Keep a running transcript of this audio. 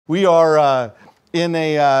We are in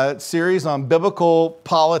a series on biblical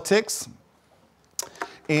politics.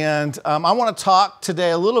 And I want to talk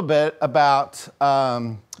today a little bit about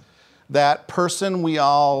that person we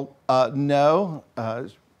all know.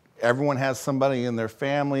 Everyone has somebody in their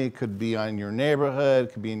family. It could be in your neighborhood.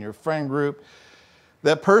 It could be in your friend group.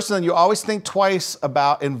 That person you always think twice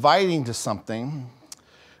about inviting to something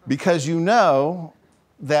because you know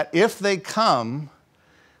that if they come,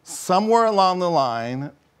 somewhere along the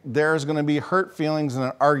line, there's going to be hurt feelings and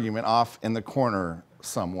an argument off in the corner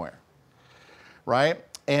somewhere, right?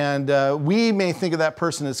 And we may think of that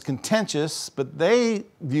person as contentious, but they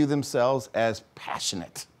view themselves as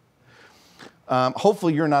passionate.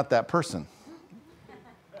 Hopefully you're not that person.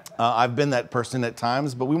 I've been that person at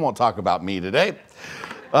times, but we won't talk about me today.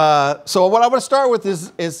 So what I want to start with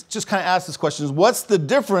is just kind of ask this question: what's the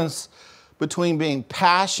difference between being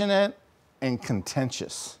passionate and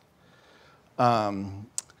contentious?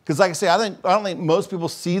 Because like I say, I don't think most people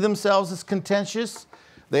see themselves as contentious.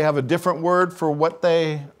 They have a different word for what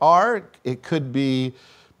they are. It could be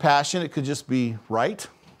passion. It could just be right.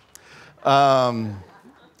 That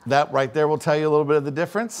right there will tell you a little bit of the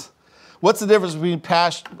difference. What's the difference between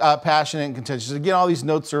passionate and contentious? Again, all these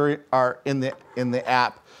notes are in the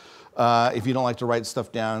app. If you don't like to write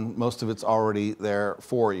stuff down, most of it's already there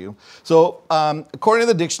for you. So according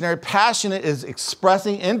to the dictionary, passionate is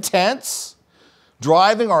expressing intense,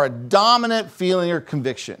 driving, or a dominant feeling or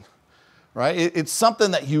conviction. Right? It's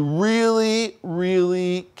something that you really,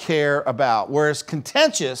 really care about. Whereas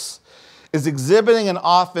contentious is exhibiting an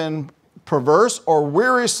often perverse or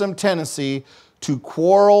wearisome tendency to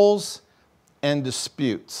quarrels and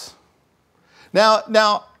disputes.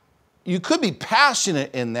 Now, you could be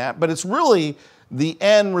passionate in that, but it's really the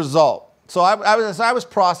end result. So as I was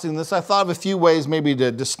processing this, I thought of a few ways maybe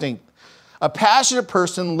to distinct. A passionate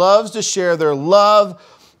person loves to share their love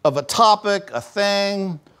of a topic, a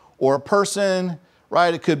thing, or a person,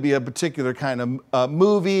 right? It could be a particular kind of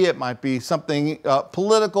movie. It might be something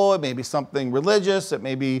political. It may be something religious. It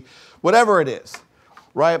may be whatever it is,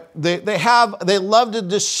 right? They love to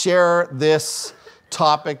just share this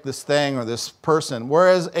topic, this thing, or this person.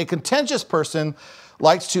 Whereas a contentious person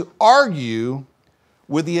likes to argue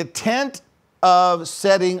with the intent of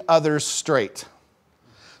setting others straight.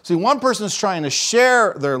 See, one person's trying to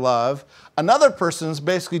share their love. Another person's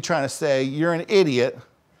basically trying to say, you're an idiot.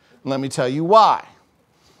 Let me tell you why.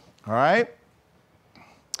 All right?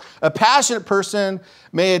 A passionate person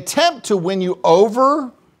may attempt to win you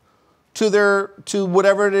over to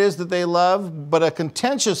whatever it is that they love, but a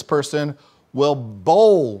contentious person will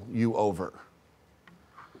bowl you over.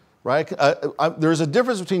 Right? There's a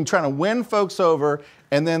difference between trying to win folks over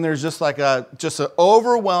and then there's just like an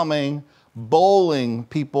overwhelming bowling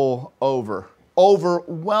people over,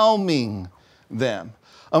 overwhelming them.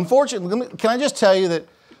 Unfortunately, can I just tell you that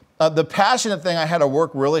the passionate thing, I had to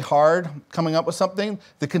work really hard coming up with something.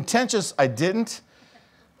 The contentious, I didn't,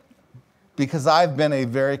 because I've been a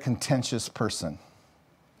very contentious person.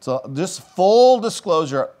 So just full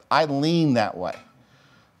disclosure, I lean that way.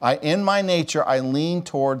 In my nature, I lean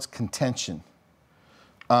towards contention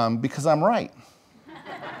because I'm right.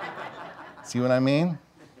 See what I mean?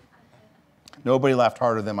 Nobody laughed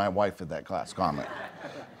harder than my wife at that class comment.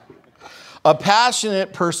 A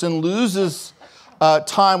passionate person loses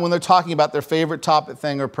time when they're talking about their favorite topic,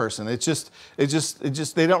 thing, or person. It's just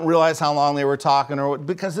they don't realize how long they were talking, or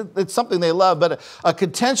because it's something they love. But a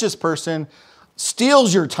contentious person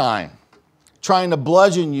steals your time, trying to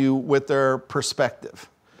bludgeon you with their perspective,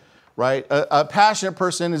 right? A passionate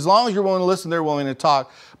person, as long as you're willing to listen, they're willing to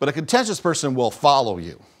talk. But a contentious person will follow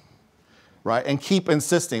you, right, and keep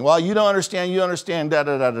insisting. Well, you don't understand. You understand. Da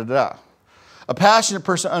da da da da. A passionate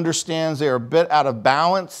person understands they are a bit out of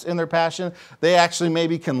balance in their passion. They actually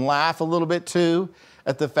maybe can laugh a little bit too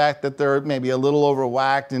at the fact that they're maybe a little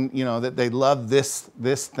overwhacked and that they love this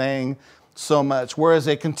thing so much. Whereas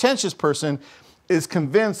a contentious person is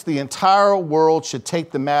convinced the entire world should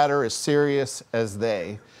take the matter as serious as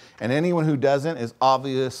they. And anyone who doesn't is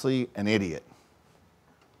obviously an idiot.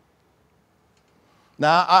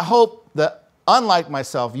 Now, I hope that, unlike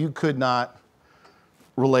myself, you could not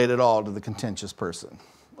relate at all to the contentious person,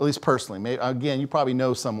 at least personally. Maybe, again, you probably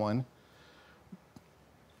know someone.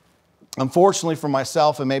 Unfortunately for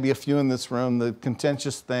myself and maybe a few in this room, the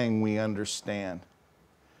contentious thing we understand.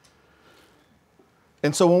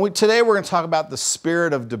 And so today we're going to talk about the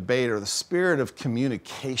spirit of debate or the spirit of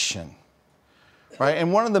communication, right?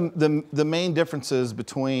 And one of the main differences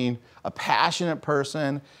between a passionate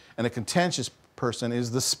person and a contentious person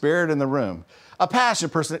is the spirit in the room. A passionate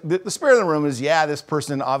person, the spirit in the room is, yeah, this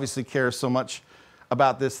person obviously cares so much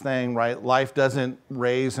about this thing, right? Life doesn't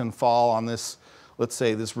raise and fall on this, let's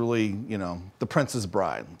say, this really, The Princess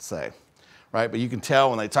Bride, let's say, right? But you can tell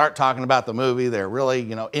when they start talking about the movie, they're really,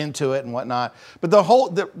 into it and whatnot. But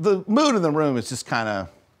the mood in the room is just kind of,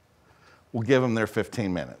 we'll give them their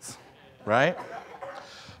 15 minutes, right?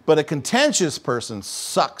 But a contentious person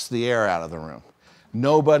sucks the air out of the room.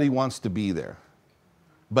 Nobody wants to be there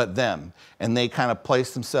but them. And they kind of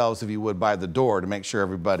place themselves, if you would, by the door to make sure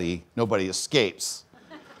nobody escapes,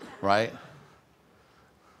 right?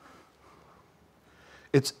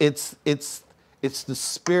 It's the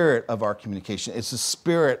spirit of our communication. It's the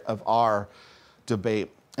spirit of our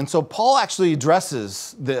debate. And so Paul actually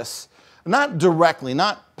addresses this, not directly,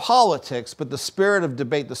 not politics, but the spirit of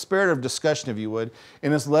debate, the spirit of discussion, if you would,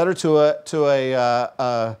 in his letter to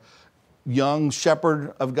a young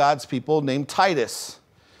shepherd of God's people named Titus.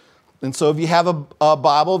 And so if you have a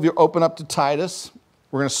Bible, if you open up to Titus,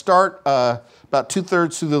 we're going to start about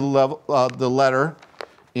 2/3 through the letter.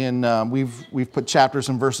 We've put chapters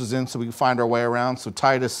and verses in so we can find our way around. So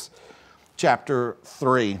Titus chapter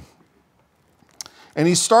 3. And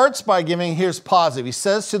he starts by here's positive. He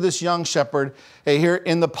says to this young shepherd, hey, here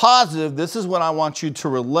in the positive, this is what I want you to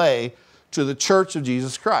relay to the church of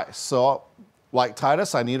Jesus Christ. So like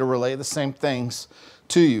Titus, I need to relay the same things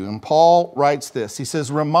to you. And Paul writes this. He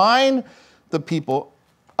says, remind the people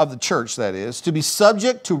of the church, that is, to be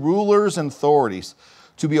subject to rulers and authorities,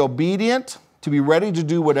 to be obedient, to be ready to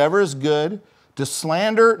do whatever is good, to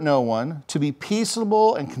slander no one, to be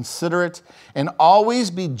peaceable and considerate, and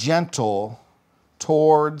always be gentle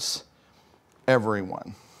towards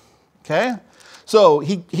everyone. Okay? So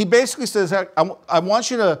he basically says, I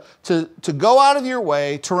want you to go out of your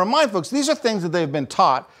way to remind folks, these are things that they've been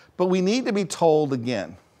taught, but we need to be told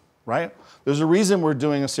again, right? There's a reason we're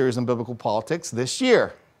doing a series on biblical politics this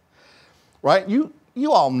year, right? You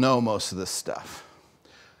all know most of this stuff.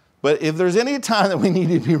 But if there's any time that we need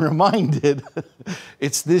to be reminded,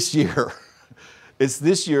 it's this year. It's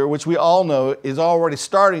this year, which we all know is already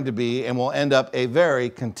starting to be and will end up a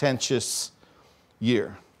very contentious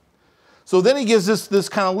year. So then he gives us this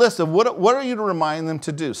kind of list of what are you to remind them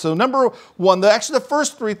to do. So number one, actually the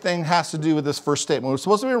first three things has to do with this first statement. We're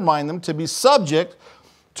supposed to remind them to be subject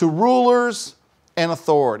to rulers and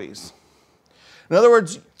authorities. In other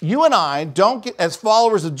words, you and I don't get, as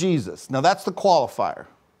followers of Jesus, now that's the qualifier,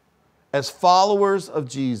 as followers of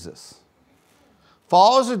Jesus.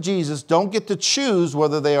 Followers of Jesus don't get to choose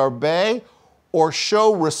whether they obey or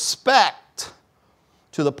show respect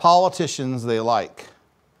to the politicians they like.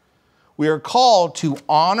 We are called to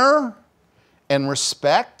honor and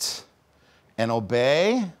respect and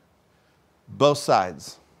obey both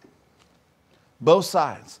sides. Both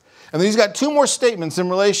sides. And then he's got two more statements in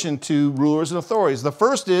relation to rulers and authorities. The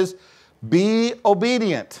first is, be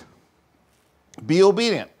obedient. Be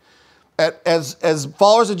obedient. As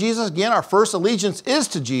followers of Jesus, again, our first allegiance is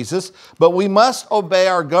to Jesus, but we must obey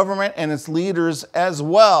our government and its leaders as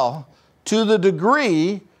well, to the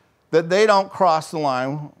degree that they don't cross the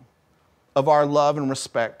line of our love and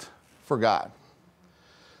respect for God.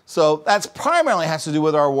 So that's primarily has to do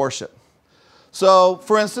with our worship. So,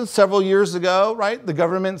 for instance, several years ago, right, the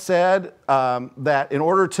government said that in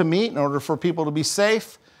order for people to be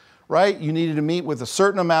safe, right, you needed to meet with a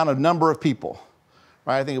certain number of people,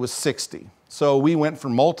 right? I think it was 60. So we went for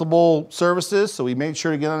multiple services, so we made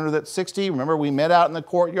sure to get under that 60. Remember, we met out in the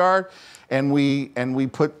courtyard, and we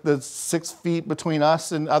put the 6 feet between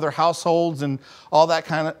us and other households and all that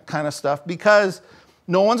kind of stuff, because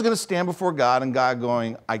no one's going to stand before God and God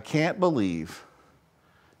going, I can't believe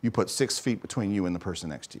you put 6 feet between you and the person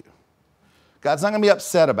next to you. God's not going to be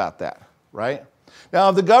upset about that, right? Now,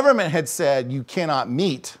 if the government had said you cannot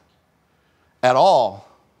meet at all,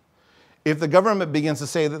 if the government begins to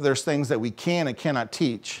say that there's things that we can and cannot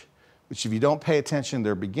teach, which if you don't pay attention,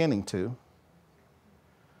 they're beginning to,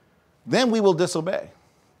 then we will disobey.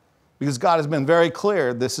 Because God has been very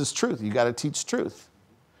clear, this is truth. You got to teach truth,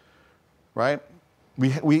 right?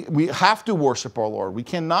 We have to worship our Lord. We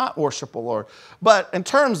cannot worship our Lord. But in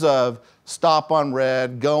terms of stop on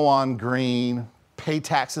red, go on green, pay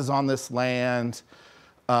taxes on this land,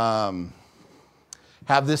 have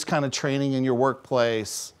this kind of training in your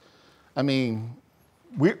workplace, I mean,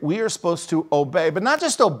 we are supposed to obey, but not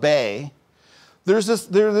just obey. There's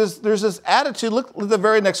this attitude. Look at the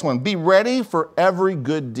very next one. Be ready for every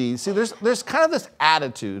good deed. See, there's kind of this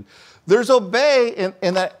attitude. There's obey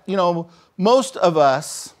in that, most of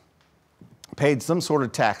us paid some sort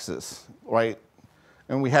of taxes, right?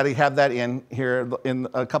 And we had to have that in here in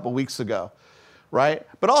a couple weeks ago, right?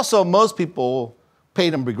 But also most people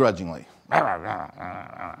paid them begrudgingly.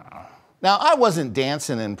 Now, I wasn't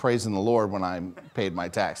dancing and praising the Lord when I paid my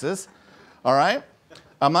taxes, all right?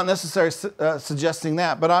 I'm not necessarily suggesting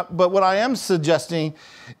that, but what I am suggesting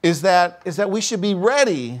is that we should be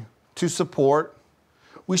ready to support.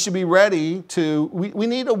 We should be ready to, we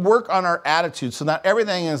need to work on our attitude so not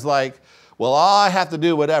everything is like, well, all I have to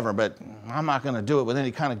do whatever, but I'm not going to do it with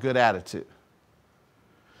any kind of good attitude.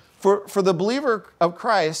 For the believer of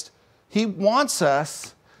Christ, he wants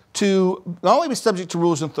us to not only be subject to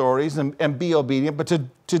rules and authorities and be obedient, but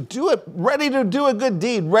to do it, ready to do a good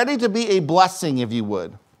deed, ready to be a blessing, if you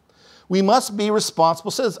would. We must be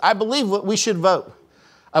responsible citizens. I believe we should vote.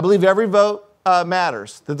 I believe every vote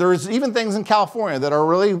matters. That there is even things in California that are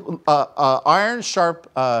really iron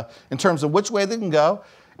sharp in terms of which way they can go.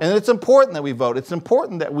 And it's important that we vote. It's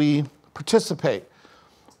important that we participate.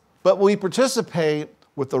 But we participate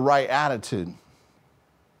with the right attitude,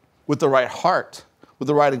 with the right heart, with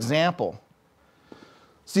the right example.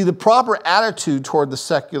 See, the proper attitude toward the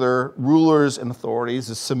secular rulers and authorities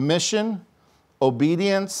is submission,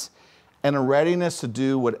 obedience, and a readiness to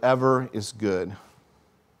do whatever is good.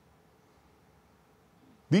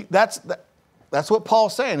 That's what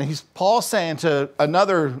Paul's saying. Paul's saying to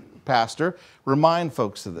another pastor, remind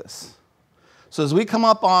folks of this. So as we come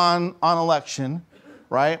up on election,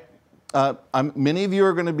 right, many of you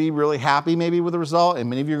are going to be really happy maybe with the result, and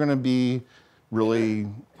many of you are going to be really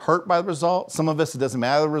hurt by the result. Some of us, it doesn't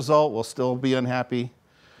matter the result, we'll still be unhappy,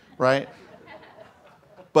 right?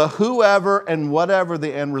 But whoever and whatever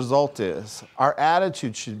the end result is, our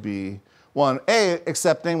attitude should be, one,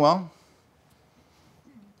 accepting, well,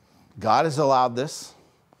 God has allowed this.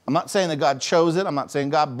 I'm not saying that God chose it. I'm not saying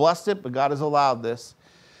God blessed it, but God has allowed this.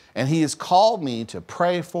 And he has called me to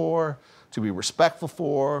pray for, to be respectful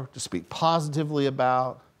for, to speak positively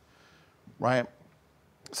about, right?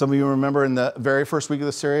 Some of you remember in the very first week of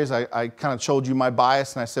the series, I kind of showed you my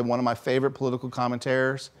bias, and I said one of my favorite political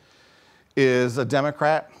commentators is a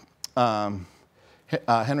Democrat,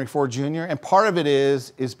 Henry Ford Jr. And part of it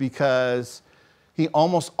is because he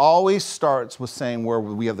almost always starts with saying where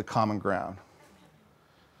we have the common ground.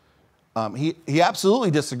 He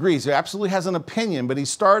absolutely disagrees. He absolutely has an opinion, but he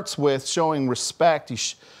starts with showing respect. He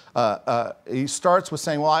starts with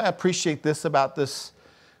saying, well, I appreciate this about this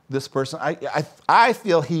person. I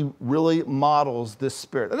feel he really models this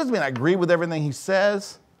spirit. That doesn't mean I agree with everything he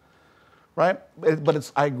says, right?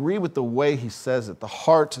 But I agree with the way he says it, the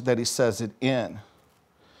heart that he says it in.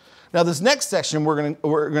 Now, this next section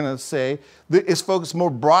we're gonna say is focused more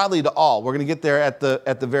broadly to all. We're gonna get there at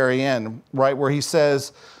the very end, right, where he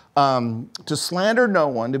says to slander no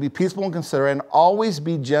one, to be peaceable and considerate, and always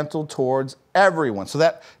be gentle towards everyone. So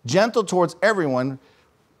that gentle towards everyone,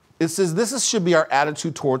 it says this should be our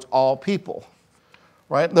attitude towards all people,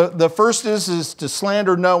 right? The first is to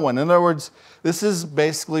slander no one. In other words, this is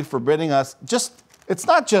basically forbidding us it's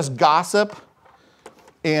not just gossip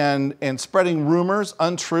and spreading rumors,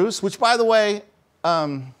 untruths, which, by the way,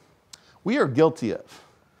 we are guilty of.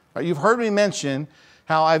 Right? You've heard me mention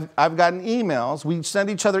how I've gotten emails. We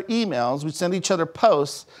send each other emails. We send each other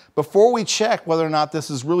posts before we check whether or not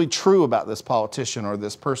this is really true about this politician or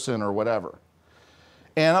this person or whatever.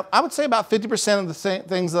 And I would say about 50% of the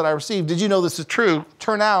things that I receive, did you know this is true,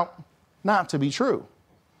 turn out not to be true.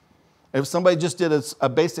 If somebody just did a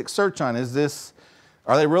basic search on,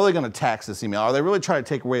 are they really going to tax this email? Are they really trying to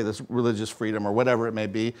take away this religious freedom or whatever it may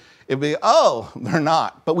be? It'd be, oh, they're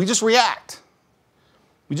not. But we just react.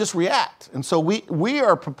 We just react. And so we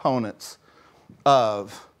are proponents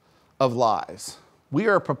of lies. We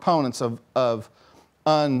are proponents of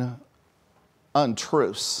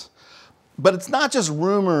untruths. But it's not just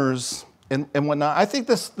rumors and whatnot. I think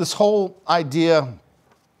this whole idea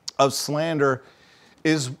of slander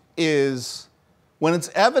is when it's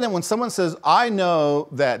evident, when someone says, I know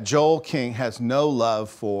that Joel King has no love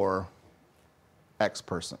for X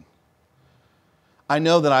person. I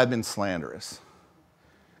know that I've been slanderous.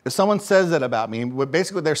 If someone says that about me,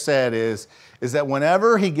 basically what they're saying is that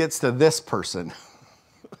whenever he gets to this person,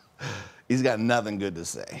 he's got nothing good to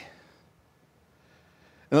say.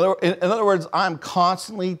 In other words, I'm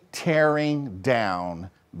constantly tearing down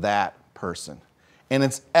that person. And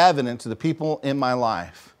it's evident to the people in my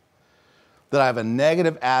life that I have a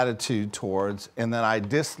negative attitude towards and that I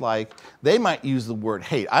dislike. They might use the word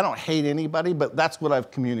hate. I don't hate anybody, but that's what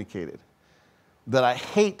I've communicated, that I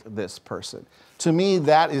hate this person. To me,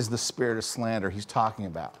 that is the spirit of slander he's talking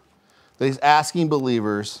about. That he's asking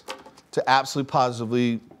believers to absolutely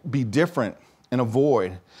positively be different and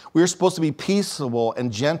avoid. We are supposed to be peaceable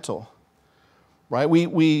and gentle, right?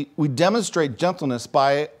 We demonstrate gentleness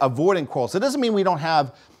by avoiding quarrels. It doesn't mean we don't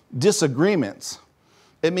have disagreements.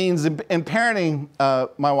 It means in parenting,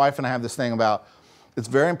 my wife and I have this thing about it's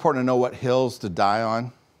very important to know what hills to die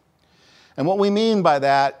on. And what we mean by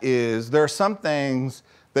that is there are some things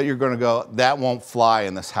that you're going to go, that won't fly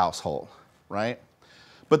in this household, right?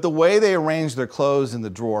 But the way they arrange their clothes in the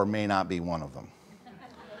drawer may not be one of them.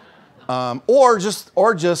 Or just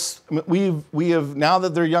we have, now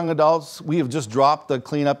that they're young adults, we have just dropped the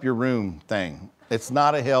clean up your room thing. It's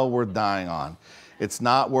not a hill worth dying on. It's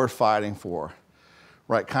not worth fighting for,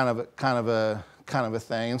 right? Kind of a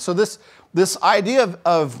thing. And so this idea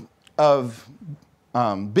of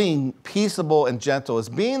being peaceable and gentle is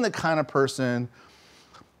being the kind of person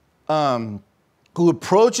who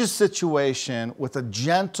approaches situation with a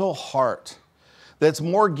gentle heart that's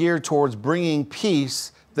more geared towards bringing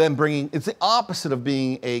peace than it's the opposite of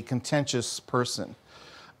being a contentious person.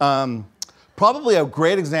 Probably a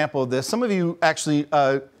great example of this, some of you actually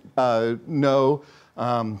know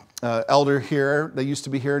elder here that used to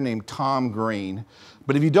be here named Tom Green.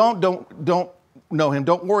 But if you don't know him,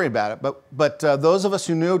 don't worry about it. But those of us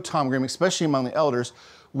who knew Tom Green, especially among the elders,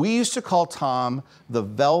 we used to call Tom the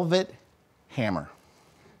Velvet Hammer.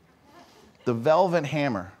 The Velvet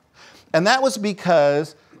Hammer. And that was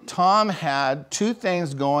because Tom had two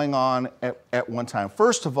things going on at one time.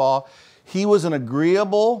 First of all, he was an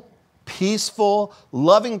agreeable, peaceful,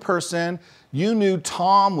 loving person. You knew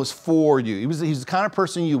Tom was for you. He's the kind of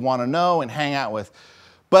person you want to know and hang out with.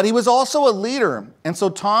 But he was also a leader. And so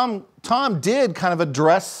Tom did kind of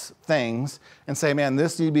address things and say, man,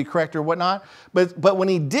 this needs to be correct or whatnot. But when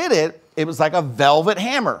he did it, it was like a velvet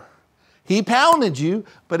hammer. He pounded you,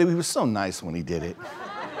 but he was so nice when he did it.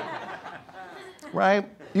 Right?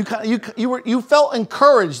 You felt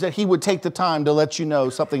encouraged that he would take the time to let you know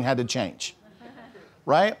something had to change.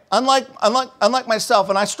 Right? Unlike myself,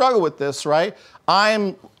 and I struggle with this, right?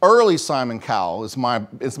 I'm early Simon Cowell is my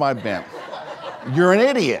bent. You're an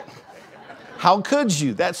idiot. How could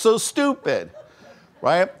you? That's so stupid.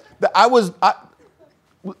 Right?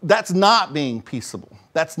 That's not being peaceable.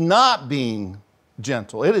 That's not being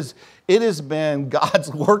gentle. It has been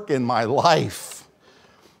God's work in my life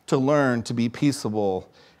to learn to be peaceable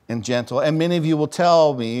and gentle. And many of you will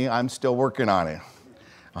tell me I'm still working on it.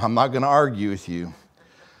 I'm not going to argue with you.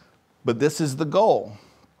 But this is the goal.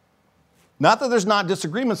 Not that there's not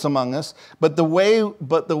disagreements among us, but the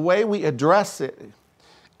way we address it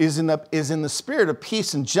is in the spirit of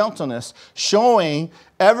peace and gentleness, showing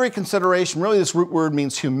every consideration. Really, this root word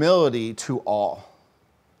means humility to all.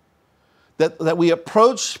 That we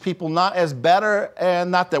approach people not as better, and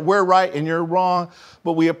not that we're right and you're wrong,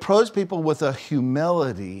 but we approach people with a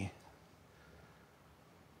humility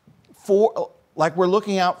like we're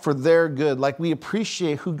looking out for their good, like we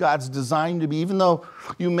appreciate who God's designed to be, even though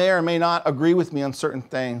you may or may not agree with me on certain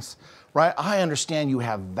things, right? I understand you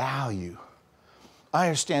have value. I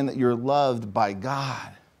understand that you're loved by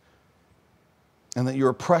God and that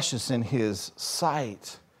you're precious in His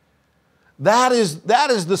sight. That is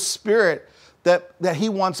the spirit that He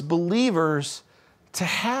wants believers to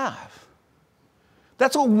have.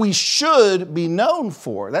 That's what we should be known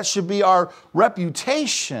for. That should be our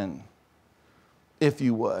reputation, if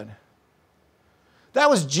you would. That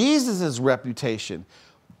was Jesus' reputation.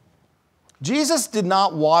 Jesus did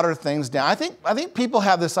not water things down. I think people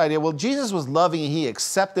have this idea, well, Jesus was loving and He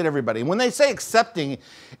accepted everybody. And when they say accepting,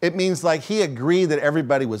 it means like He agreed that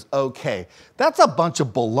everybody was okay. That's a bunch of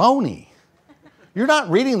baloney. You're not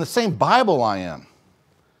reading the same Bible I am.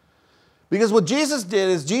 Because what Jesus did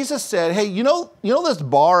is Jesus said, hey, you know this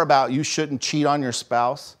bar about you shouldn't cheat on your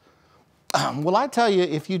spouse? Well, I tell you,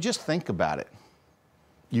 if you just think about it,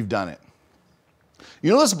 you've done it.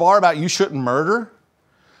 You know this bar about you shouldn't murder?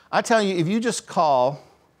 I tell you, if you just call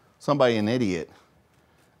somebody an idiot,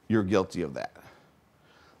 you're guilty of that.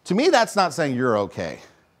 To me, that's not saying you're okay,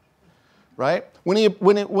 right? When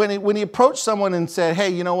he approached someone and said, hey,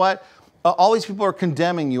 you know what? All these people are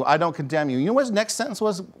condemning you. I don't condemn you. You know what his next sentence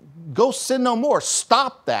was? Go sin no more.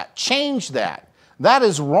 Stop that. Change that. That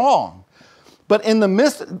is wrong. But in the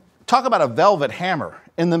midst, talk about a velvet hammer.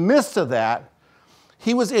 In the midst of that,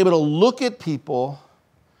 he was able to look at people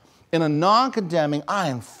in a non-condemning, I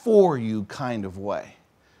am for you kind of way,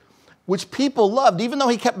 which people loved. Even though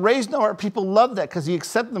he kept raising them, people loved that because he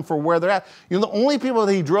accepted them for where they're at. You know, the only people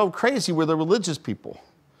that he drove crazy were the religious people.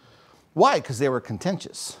 Why? Because they were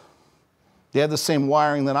contentious. They had the same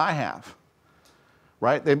wiring that I have,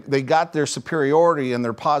 right? They got their superiority and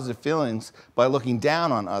their positive feelings by looking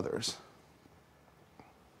down on others.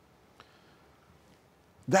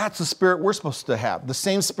 That's the spirit we're supposed to have. The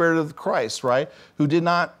same spirit of Christ, right? Who did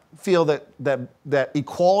not feel that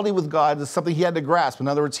equality with God is something he had to grasp. In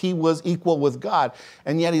other words, he was equal with God.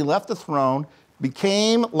 And yet he left the throne,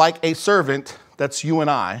 became like a servant, that's you and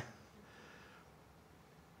I,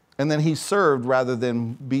 and then he served rather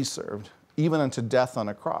than be served, even unto death on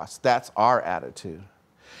a cross. That's our attitude.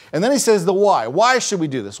 And then he says the why. Why should we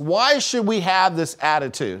do this? Why should we have this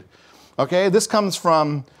attitude? Okay, this comes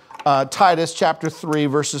from Titus chapter 3,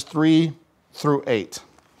 verses 3 through 8.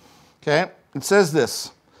 Okay, it says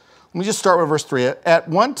this. Let me just start with verse 3. At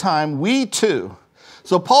one time, we too.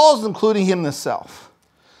 So Paul's including himself.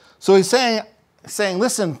 So he's saying,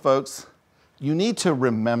 listen, folks, you need to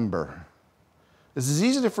remember. This is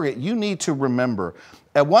easy to forget. You need to remember.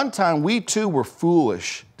 At one time, we too were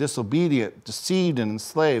foolish, disobedient, deceived, and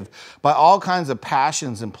enslaved by all kinds of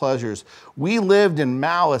passions and pleasures. We lived in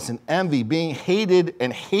malice and envy, being hated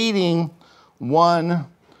and hating one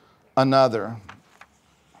another.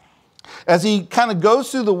 As he kind of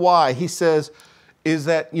goes through the why, he says, is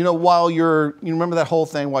that, while you remember that whole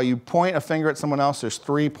thing, while you point a finger at someone else, there's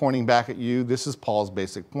three pointing back at you. This is Paul's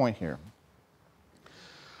basic point here.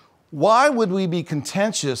 Why would we be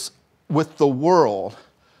contentious with the world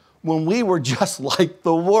when we were just like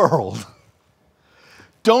the world?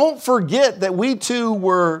 Don't forget that we too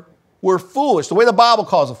were foolish. The way the Bible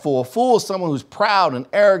calls a fool is someone who's proud and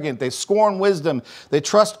arrogant. They scorn wisdom. They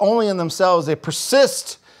trust only in themselves. They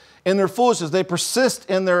persist in their foolishness. They persist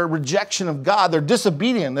in their rejection of God. They're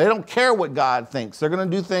disobedient. They don't care what God thinks. They're going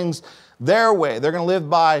to do things their way. They're going to live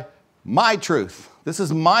by my truth. This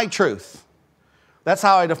is my truth. That's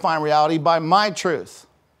how I define reality, by my truth.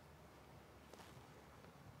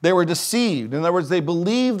 They were deceived. In other words, they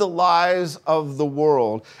believed the lies of the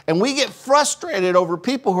world. And we get frustrated over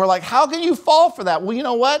people who are like, how can you fall for that? Well, you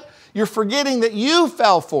know what? You're forgetting that you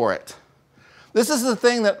fell for it. This is the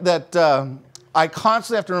thing that I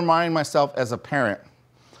constantly have to remind myself as a parent.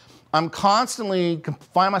 I'm constantly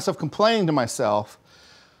find myself complaining to myself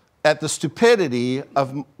at the stupidity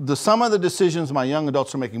of some of the decisions my young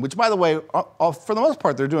adults are making, which, by the way, for the most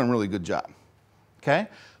part, they're doing a really good job. Okay?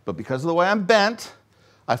 But because of the way I'm bent,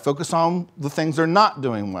 I focus on the things they're not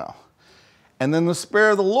doing well. And then the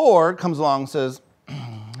Spirit of the Lord comes along and says,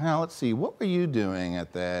 now let's see, what were you doing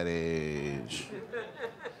at that age?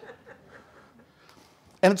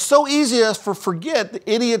 And it's so easy to forget the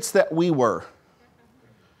idiots that we were,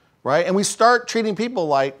 right? And we start treating people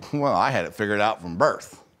like, well, I had it figured out from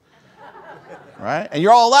birth, right? And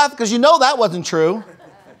you're all laughing because you know that wasn't true.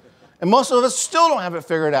 And most of us still don't have it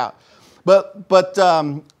figured out. But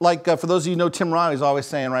for those of you who know Tim Riley's always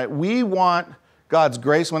saying, right, we want God's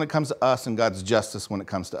grace when it comes to us and God's justice when it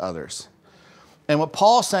comes to others. And what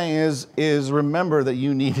Paul's saying is remember that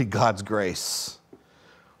you needed God's grace.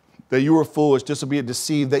 That you were foolish, disobedient,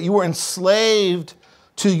 deceived, that you were enslaved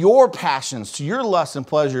to your passions, to your lusts and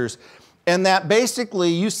pleasures, and that basically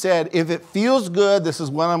you said, if it feels good, this is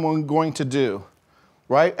what I'm going to do,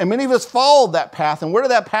 right? And many of us followed that path, and where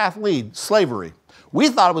did that path lead? Slavery. We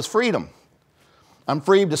thought it was freedom. I'm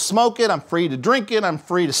free to smoke it, I'm free to drink it, I'm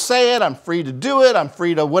free to say it, I'm free to do it, I'm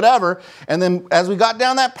free to whatever. And then as we got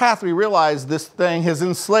down that path, we realized this thing has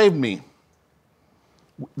enslaved me.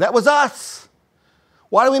 That was us.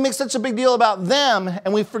 Why do we make such a big deal about them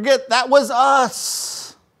and we forget that was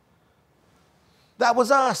us? That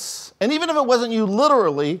was us. And even if it wasn't you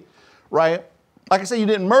literally, right? Like I said, you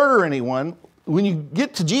didn't murder anyone. When you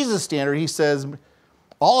get to Jesus' standard, he says,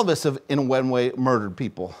 all of us have in one way murdered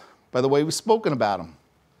people by the way we've spoken about them,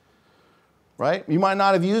 right? You might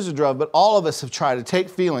not have used a drug, but all of us have tried to take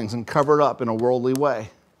feelings and cover it up in a worldly way.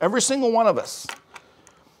 Every single one of us.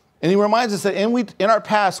 And he reminds us that in our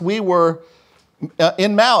past, we were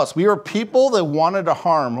in malice. We were people that wanted to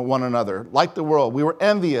harm one another, like the world. We were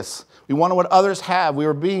envious. We wanted what others have. We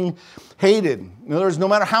were being hated. In other words, no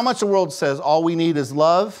matter how much the world says all we need is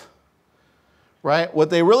love, right? What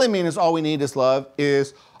they really mean is all we need is love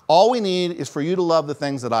is all we need is for you to love the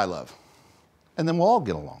things that I love. And then we'll all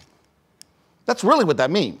get along. That's really what that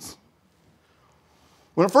means.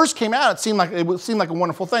 When it first came out, it seemed like a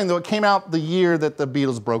wonderful thing, though it came out the year that the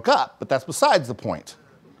Beatles broke up. But that's besides the point.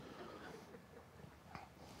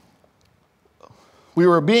 We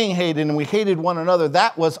were being hated and we hated one another.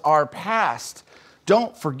 That was our past.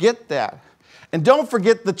 Don't forget that. And don't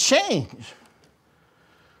forget the change.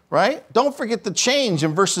 Right? Don't forget the change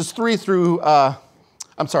in verses 4 through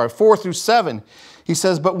 7. He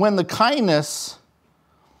says, but when the kindness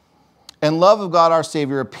and love of God our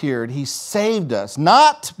Savior appeared, he saved us,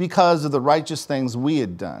 not because of the righteous things we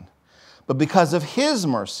had done, but because of his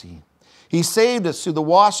mercy. He saved us through the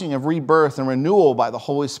washing of rebirth and renewal by the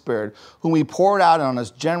Holy Spirit, whom he poured out on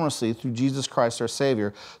us generously through Jesus Christ our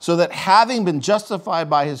Savior, so that having been justified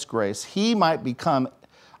by his grace, we might become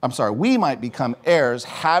heirs,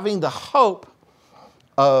 having the hope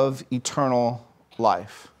of eternal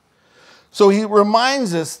life. So he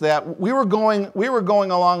reminds us that we were going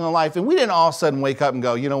along in life, and we didn't all of a sudden wake up and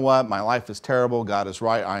go, you know what, my life is terrible, God is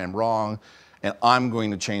right, I am wrong, and I'm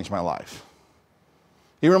going to change my life.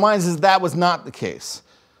 He reminds us that was not the case,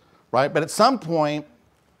 right? But at some point,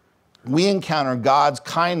 we encounter God's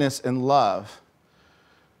kindness and love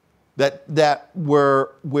that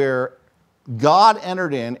where God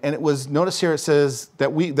entered in, and it was, notice here it says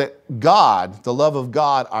that God, the love of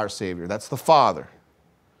God, our Savior, that's the Father,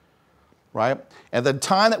 right? At the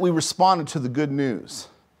time that we responded to the good news,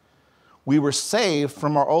 we were saved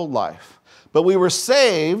from our old life. But we were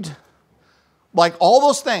saved, like all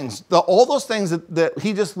those things that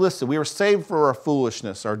he just listed. We were saved for our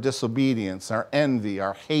foolishness, our disobedience, our envy,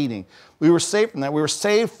 our hating. We were saved from that. We were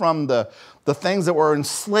saved from the things that were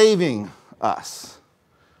enslaving us.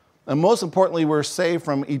 And most importantly, we're saved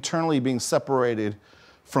from eternally being separated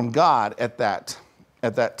from God at that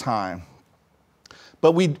time.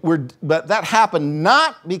 But that happened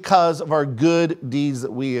not because of our good deeds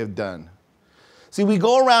that we have done. See, we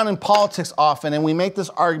go around in politics often and we make this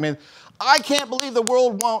argument, I can't believe the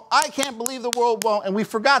world won't, I can't believe the world won't, and we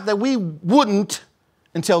forgot that we wouldn't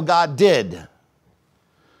until God did.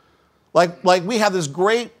 Like we have this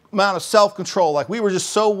great amount of self-control, like we were just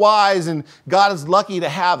so wise and God is lucky to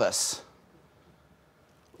have us.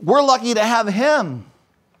 We're lucky to have him.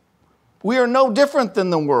 We are no different than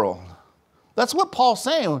the world. That's what Paul's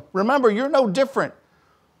saying. Remember, you're no different.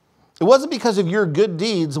 It wasn't because of your good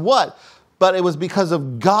deeds, what? But it was because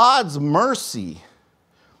of God's mercy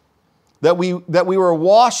that we were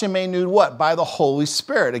washed and made new, what? By the Holy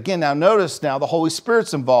Spirit. Again, now notice now the Holy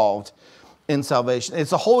Spirit's involved in salvation.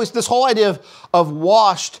 It's this whole idea of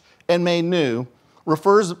washed and made new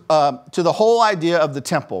refers to the whole idea of the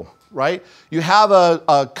temple, right? You have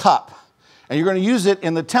a cup, and you're going to use it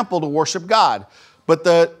in the temple to worship God. But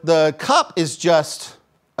the cup is just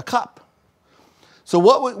a cup. So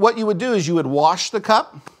what you would do is you would wash the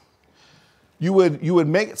cup, you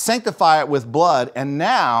would sanctify it with blood, and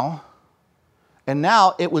now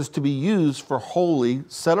it was to be used for holy,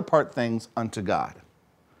 set apart things unto God.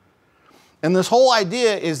 And this whole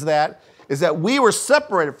idea is that we were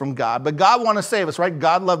separated from God, but God wanted to save us, right?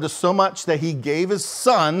 God loved us so much that he gave his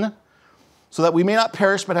son so that we may not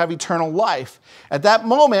perish but have eternal life. At that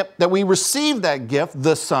moment that we receive that gift,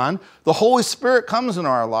 the Son, the Holy Spirit comes in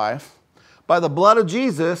our life. By the blood of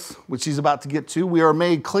Jesus, which he's about to get to, we are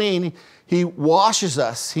made clean. He washes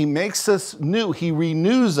us. He makes us new. He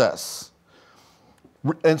renews us.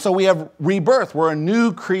 And so we have rebirth. We're a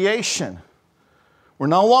new creation. We're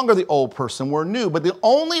no longer the old person. We're new. But the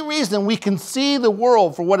only reason we can see the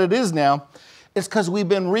world for what it is now is because we've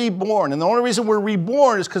been reborn. And the only reason we're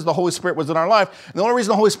reborn is because the Holy Spirit was in our life. And the only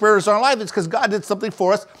reason the Holy Spirit is in our life is because God did something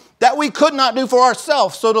for us that we could not do for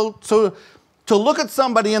ourselves. So to look at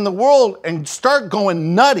somebody in the world and start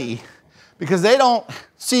going nutty because they don't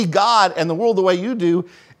see God and the world the way you do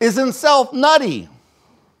is in self nutty.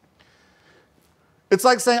 It's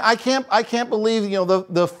like saying, I can't believe,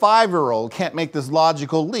 the 5-year-old can't make this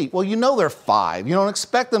logical leap. Well, they're 5. You don't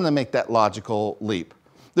expect them to make that logical leap.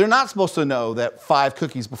 They're not supposed to know that 5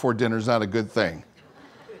 cookies before dinner is not a good thing.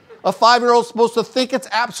 A 5-year-old is supposed to think it's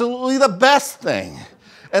absolutely the best thing.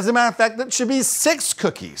 As a matter of fact, it should be 6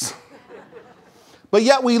 cookies. But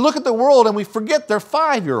yet we look at the world and we forget they're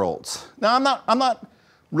 5-year-olds. Now, I'm not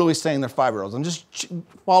really saying they're 5-year-olds. I'm just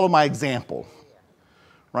follow my example,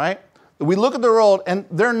 right? We look at the world and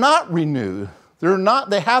they're not renewed.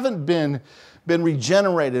 They haven't been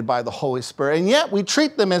regenerated by the Holy Spirit. And yet we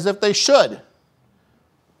treat them as if they should.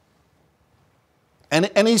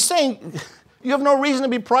 And he's saying, you have no reason to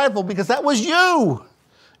be prideful because that was you.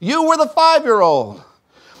 You were the 5-year-old.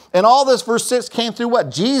 And all this, verse 6, came through what?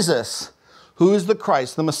 Jesus, who is the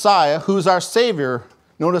Christ, the Messiah, who's our Savior.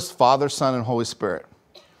 Notice Father, Son, and Holy Spirit.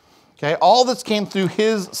 Okay, all this came through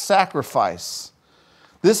his sacrifice.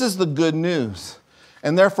 This is the good news.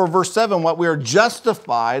 And therefore, verse 7, what we are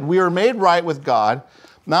justified, we are made right with God,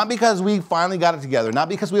 not because we finally got it together, not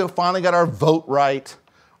because we finally got our vote right,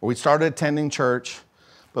 or we started attending church,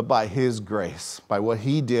 but by his grace, by what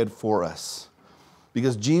he did for us.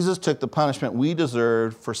 Because Jesus took the punishment we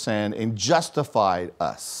deserved for sin and justified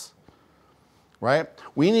us. Right?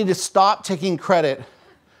 We need to stop taking credit.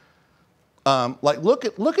 Look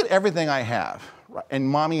at everything I have, right? And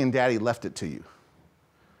mommy and daddy left it to you.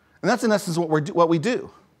 And that's in essence what we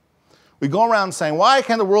do. We go around saying, why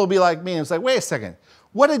can't the world be like me? And it's like, wait a second.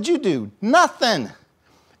 What did you do? Nothing.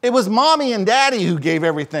 It was mommy and daddy who gave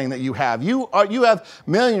everything that you have. You have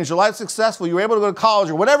millions. Your life's successful. You were able to go to college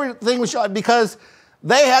or whatever thing was because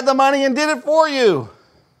they had the money and did it for you.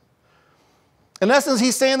 In essence,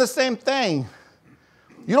 he's saying the same thing.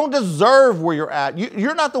 You don't deserve where you're at.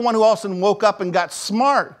 You're not the one who all of a sudden woke up and got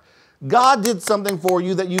smart. God did something for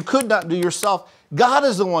you that you could not do yourself. God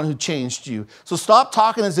is the one who changed you. So stop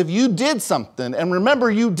talking as if you did something. And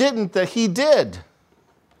remember, you didn't, that he did.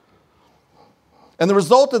 And the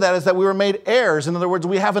result of that is that we were made heirs. In other words,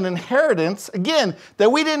 we have an inheritance, again,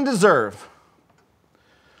 that we didn't deserve.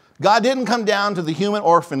 God didn't come down to the human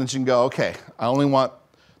orphanage and go, okay, I only want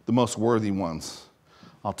the most worthy ones.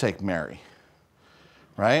 I'll take Mary.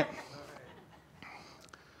 Right?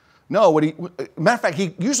 No, matter of fact,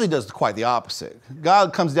 he usually does quite the opposite.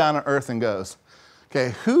 God comes down on earth and goes,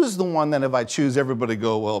 okay, who's the one that if I choose, everybody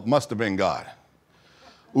go, well, it must have been God.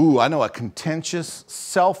 Ooh, I know a contentious,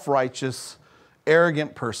 self-righteous,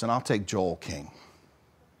 arrogant person. I'll take Joel King.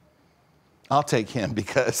 I'll take him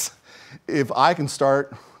because if I can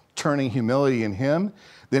start turning humility in him,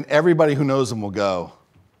 then everybody who knows him will go,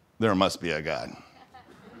 there must be a God.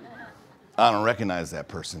 I don't recognize that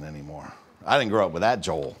person anymore. I didn't grow up with that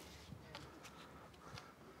Joel.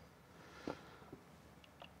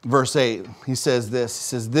 Verse 8, he says this. He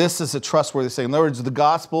says, this is a trustworthy saying. In other words, the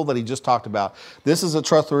gospel that he just talked about, this is a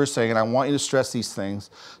trustworthy saying, and I want you to stress these things,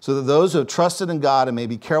 so that those who have trusted in God and may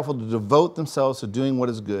be careful to devote themselves to doing what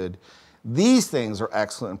is good, these things are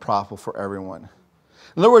excellent and profitable for everyone.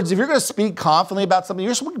 In other words, if you're going to speak confidently about something,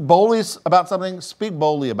 you're speaking boldly about something, speak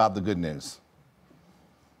boldly about the good news,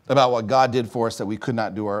 about what God did for us that we could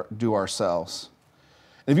not do ourselves.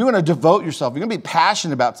 And if you're going to devote yourself, you're going to be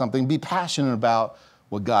passionate about something, be passionate about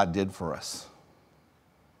what God did for us.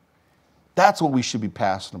 That's what we should be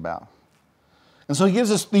passionate about. And so he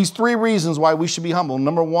gives us these 3 reasons why we should be humble.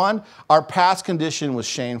 Number 1, our past condition was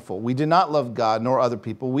shameful. We did not love God nor other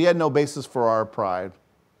people. We had no basis for our pride,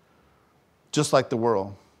 just like the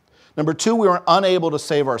world. Number 2, we were unable to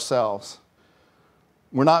save ourselves.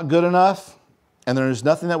 We're not good enough, and there's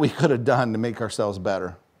nothing that we could have done to make ourselves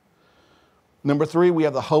better. Number 3, we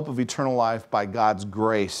have the hope of eternal life by God's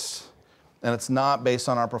grace. And it's not based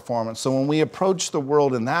on our performance. So when we approach the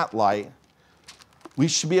world in that light, we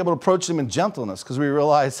should be able to approach them in gentleness because we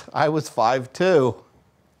realize I was 5'2".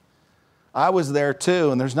 I was there too,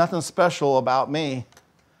 and there's nothing special about me.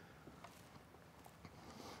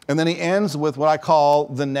 And then he ends with what I call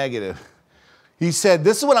the negative. He said,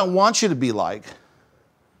 this is what I want you to be like.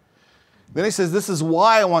 Then he says, this is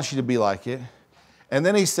why I want you to be like it. And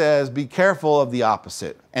then he says, be careful of the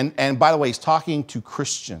opposite. And by the way, he's talking to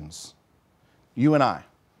Christians. You and I,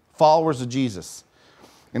 followers of Jesus.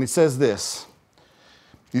 And he says this.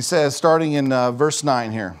 He says, starting in verse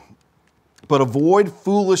 9 here, but avoid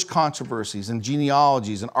foolish controversies and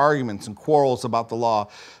genealogies and arguments and quarrels about the law,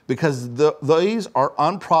 because these are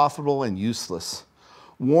unprofitable and useless.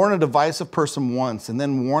 Warn a divisive person once and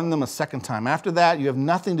then warn them a second time. After that, you have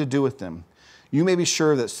nothing to do with them. You may be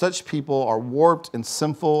sure that such people are warped and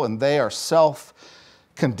sinful, and they are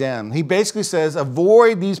self-condemned. He basically says,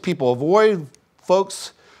 avoid these people, avoid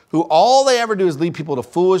folks who all they ever do is lead people to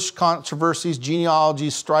foolish controversies,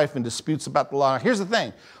 genealogies, strife, and disputes about the law. Here's the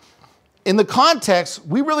thing. In the context,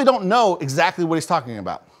 we really don't know exactly what he's talking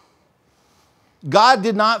about. God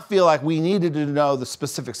did not feel like we needed to know the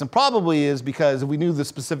specifics, and probably is because if we knew the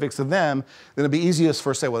specifics of them, then it'd be easiest for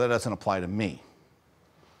us to say, well, that doesn't apply to me.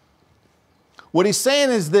 What he's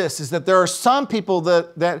saying is this, is that there are some people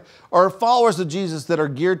that are followers of Jesus that are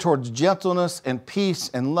geared towards gentleness and peace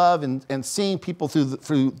and love and seeing people through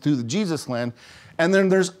the Jesus lens. And then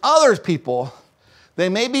there's other people, they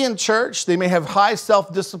may be in church, they may have high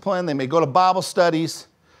self-discipline, they may go to Bible studies,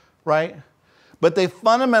 right? But they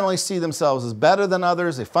fundamentally see themselves as better than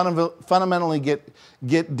others. They fundamentally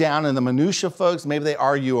get down in the minutia, folks. Maybe they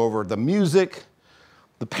argue over the music,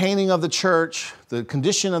 the painting of the church, the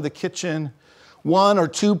condition of the kitchen, 1 or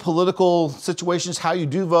 2 political situations, how you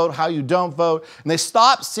do vote, how you don't vote. And they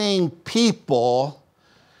stop seeing people,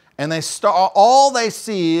 and all they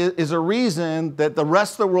see is a reason that the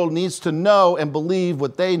rest of the world needs to know and believe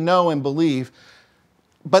what they know and believe.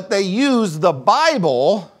 But they use the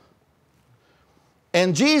Bible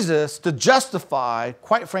and Jesus to justify,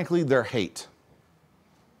 quite frankly, their hate.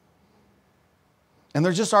 And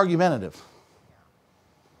they're just argumentative.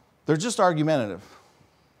 They're just argumentative.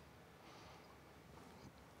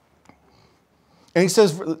 And he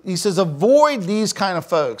says, avoid these kind of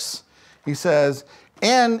folks. He says,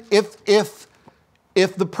 and if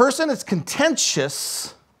the person is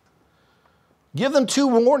contentious, give them 2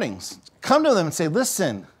 warnings. Come to them and say,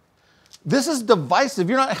 listen, this is divisive.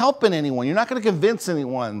 You're not helping anyone. You're not going to convince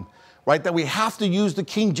anyone, right, that we have to use the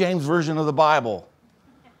King James Version of the Bible.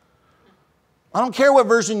 I don't care what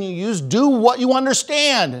version you use. Do what you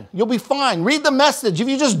understand. You'll be fine. Read the Message. If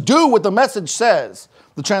you just do what the Message says,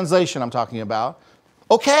 the translation I'm talking about,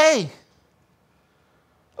 Okay.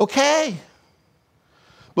 Okay.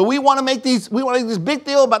 But we want to make this big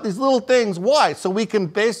deal about these little things. Why? So we can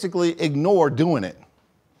basically ignore doing it.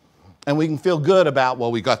 And we can feel good about,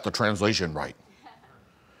 well, we got the translation right.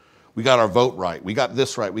 We got our vote right. We got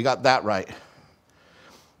this right. We got that right.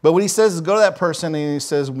 But what he says is go to that person and he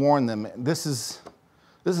says, warn them. This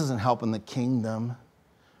isn't helping the kingdom.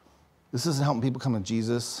 This isn't helping people come to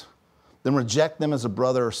Jesus. Then reject them as a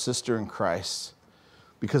brother or sister in Christ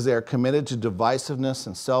because they are committed to divisiveness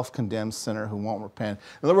and self-condemned sinner who won't repent.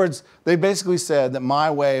 In other words, they basically said that my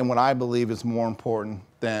way and what I believe is more important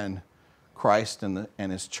than Christ and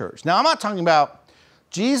his church. Now, I'm not talking about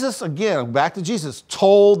Jesus, again, back to Jesus,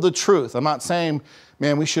 told the truth. I'm not saying,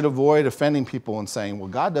 man, we should avoid offending people and saying, well,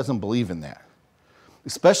 God doesn't believe in that,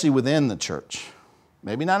 especially within the church.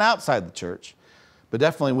 Maybe not outside the church, but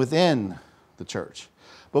definitely within the church.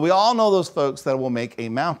 But we all know those folks that will make a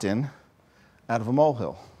mountain out of a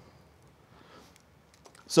molehill.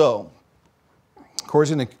 So, Corey's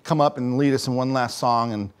going to come up and lead us in one last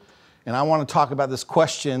song, and I want to talk about this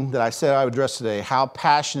question that I said I would address today. How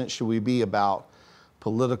passionate should we be about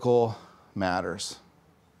political matters?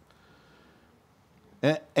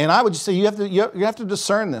 And I would just say you have to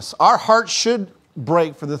discern this. Our hearts should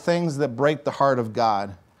break for the things that break the heart of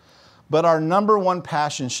God. But our number one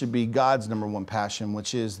passion should be God's number one passion,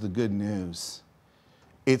 which is the good news.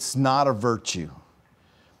 It's not a virtue.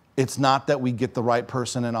 It's not that we get the right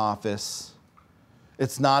person in office.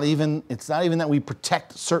 It's not even that we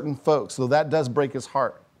protect certain folks, though that does break his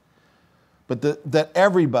heart. But that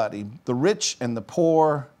everybody, the rich and the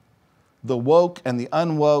poor, the woke and the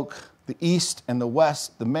unwoke, the east and the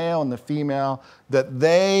west, the male and the female, that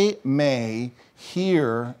they may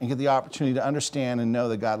hear and get the opportunity to understand and know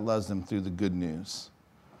that God loves them through the good news.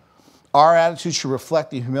 Our attitude should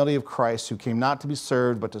reflect the humility of Christ, who came not to be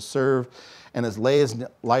served, but to serve and has laid his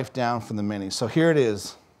life down for the many. So here it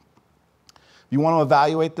is. If you want to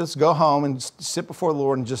evaluate this, go home and sit before the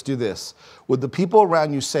Lord and just do this. Would the people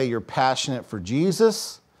around you say you're passionate for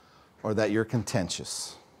Jesus or that you're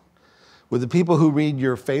contentious? Would the people who read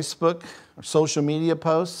your Facebook or social media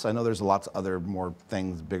posts, I know there's lots of other more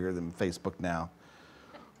things bigger than Facebook now,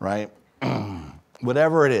 right?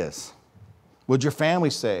 Whatever it is, would your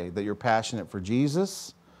family say that you're passionate for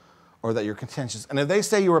Jesus or that you're contentious? And if they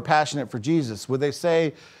say you were passionate for Jesus, would they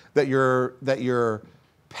say that you're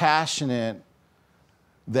passionate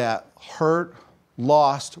that hurt,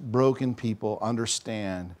 lost, broken people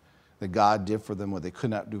understand that God did for them what they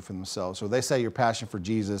could not do for themselves? Or they say you're passionate for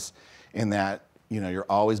Jesus in that, you're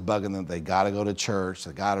always bugging them. They got to go to church.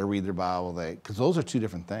 They got to read their Bible. Because those are two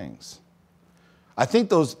different things. I think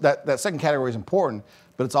that second category is important,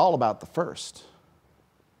 but it's all about the first.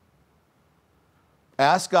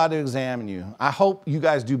 Ask God to examine you. I hope you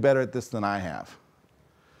guys do better at this than I have.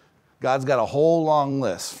 God's got a whole long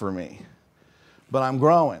list for me, but I'm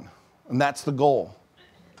growing, and that's the goal,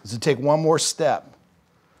 is to take one more step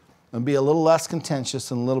and be a little less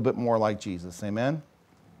contentious and a little bit more like Jesus. Amen?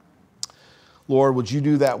 Lord, would you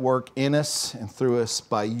do that work in us and through us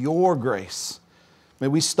by your grace? May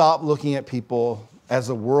we stop looking at people as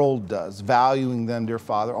the world does, valuing them, dear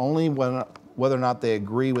Father, only whether or not they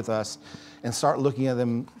agree with us, and start looking at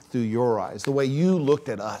them through your eyes, the way you looked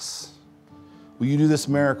at us. Will you do this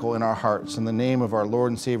miracle in our hearts? In the name of our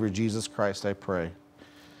Lord and Savior, Jesus Christ, I pray.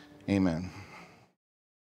 Amen.